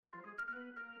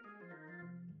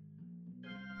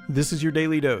This is your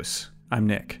Daily Dose. I'm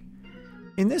Nick.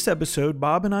 In this episode,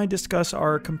 Bob and I discuss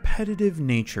our competitive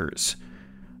natures.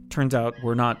 Turns out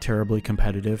we're not terribly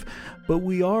competitive, but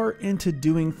we are into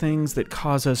doing things that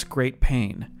cause us great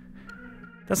pain.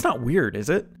 That's not weird, is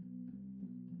it?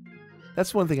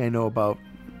 That's one thing I know about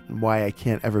why I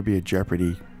can't ever be a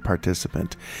Jeopardy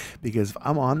participant, because if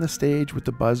I'm on the stage with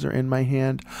the buzzer in my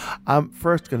hand, I'm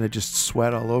first going to just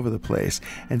sweat all over the place,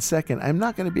 and second, I'm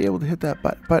not going to be able to hit that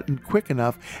button quick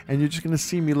enough, and you're just going to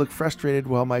see me look frustrated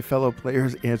while my fellow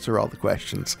players answer all the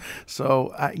questions.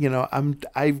 So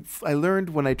I learned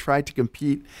when I tried to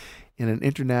compete in an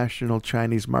international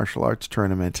Chinese martial arts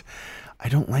tournament, I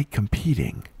don't like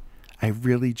competing. I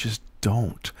really just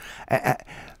don't.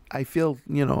 I feel,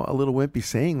 a little wimpy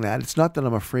saying that. It's not that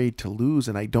I'm afraid to lose,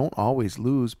 and I don't always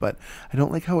lose, but I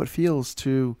don't like how it feels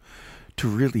to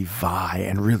really vie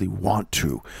and really want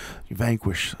to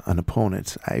vanquish an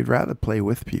opponent. I'd rather play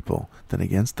with people than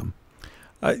against them.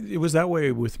 It was that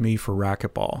way with me for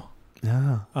racquetball.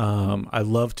 Yeah. I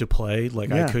love to play.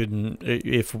 I couldn't,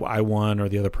 if I won or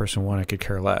the other person won, I could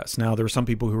care less. Now, there were some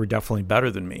people who were definitely better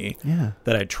than me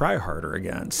that I'd try harder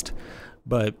against,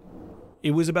 but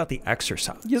it was about the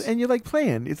exercise. And you like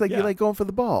playing. It's like you like going for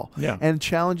the ball. Yeah. And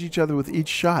challenge each other with each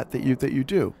shot that you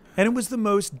do. And it was the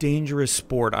most dangerous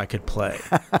sport I could play.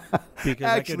 Because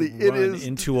Actually, I could run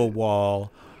into a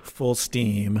wall full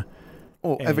steam.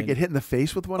 Oh, ever get hit in the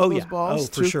face with one of those balls?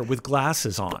 Oh, for sure. With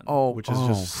glasses on, which is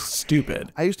just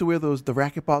stupid. I used to wear the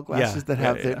racquetball glasses that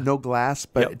have no glass,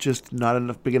 but just not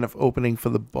enough big enough opening for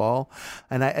the ball.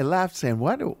 And I laughed, saying,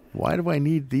 "Why do I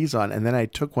need these on?" And then I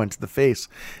took one to the face,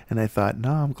 and I thought,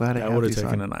 "No, I'm glad I have these on." I would have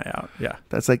taken an eye out. Yeah,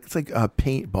 it's like a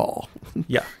paintball.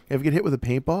 Yeah. Ever get hit with a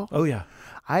paintball? Oh yeah.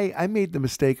 I made the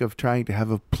mistake of trying to have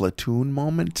a Platoon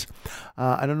moment.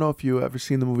 I don't know if you've ever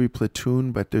seen the movie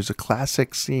Platoon, but there's a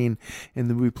classic scene in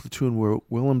the movie Platoon where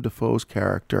Willem Dafoe's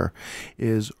character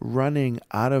is running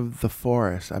out of the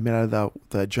forest, out of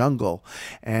the jungle,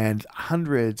 and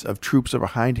hundreds of troops are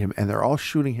behind him, and they're all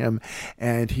shooting him,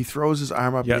 and he throws his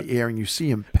arm up in the air, and you see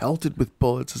him pelted with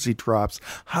bullets as he drops,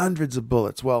 hundreds of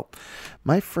bullets. Well,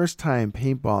 my first time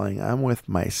paintballing, I'm with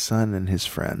my son and his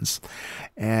friends,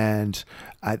 and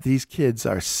these kids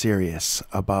are serious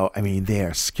they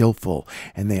are skillful,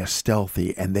 and they are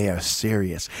stealthy, and they are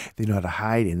serious. They know how to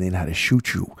hide, and they know how to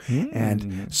shoot you.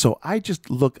 And so I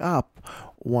just look up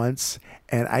once,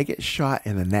 and I get shot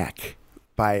in the neck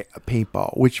by a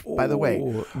paintball, which, by the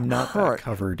way, not hurt. That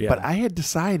covered, yeah. But I had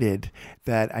decided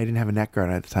that I didn't have a neck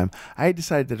guard at the time. I had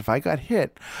decided that if I got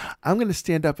hit, I'm going to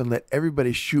stand up and let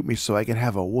everybody shoot me so I can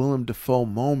have a Willem Dafoe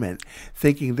moment,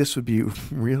 thinking this would be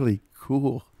really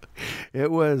cool. It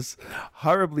was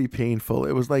horribly painful.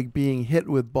 It was like being hit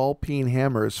with ball-peen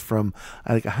hammers from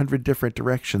 100 different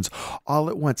directions all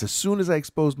at once. As soon as I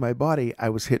exposed my body, I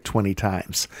was hit 20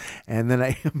 times. And then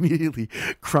I immediately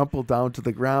crumpled down to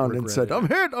the ground and said, I'm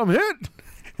hit.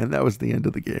 And that was the end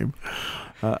of the game.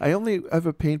 I only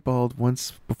ever paintballed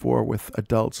once before with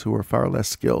adults who were far less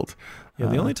skilled. Yeah,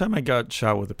 the only time I got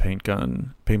shot with a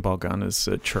paintball gun is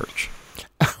at church.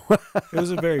 It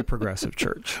was a very progressive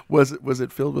church. Was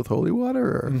it filled with holy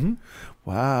water? Or? Mm-hmm.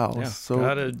 Wow. Yeah, so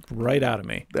got it right out of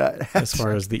me as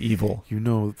far as the evil.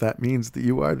 That means that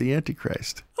you are the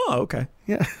Antichrist. Oh, okay.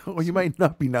 Yeah. Well, you might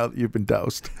not be now that you've been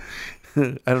doused.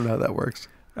 I don't know how that works.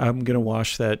 I'm going to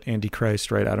wash that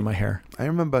Antichrist right out of my hair. I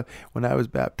remember when I was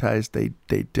baptized, they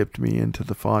dipped me into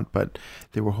the font, but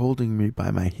they were holding me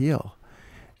by my heel.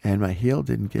 And my heel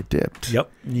didn't get dipped.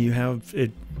 Yep. You have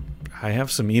it. I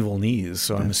have some evil knees,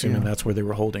 so I'm assuming that's where they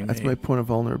were holding me. That's my point of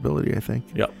vulnerability, I think.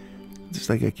 Yep. Just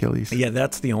like Achilles. Yeah,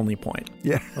 that's the only point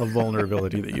of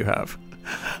vulnerability that you have.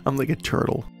 I'm like a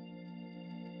turtle.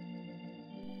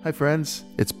 Hi, friends.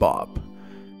 It's Bob.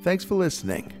 Thanks for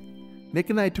listening. Nick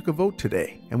and I took a vote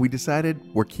today, and we decided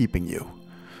we're keeping you.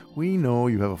 We know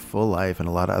you have a full life and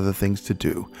a lot of other things to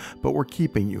do, but we're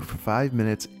keeping you for 5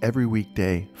 minutes every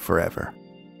weekday forever.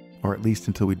 Or at least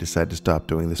until we decide to stop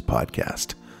doing this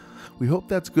podcast. We hope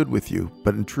that's good with you,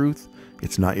 but in truth,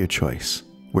 it's not your choice.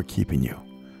 We're keeping you.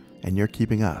 And you're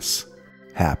keeping us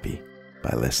happy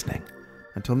by listening.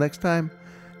 Until next time,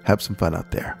 have some fun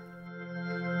out there.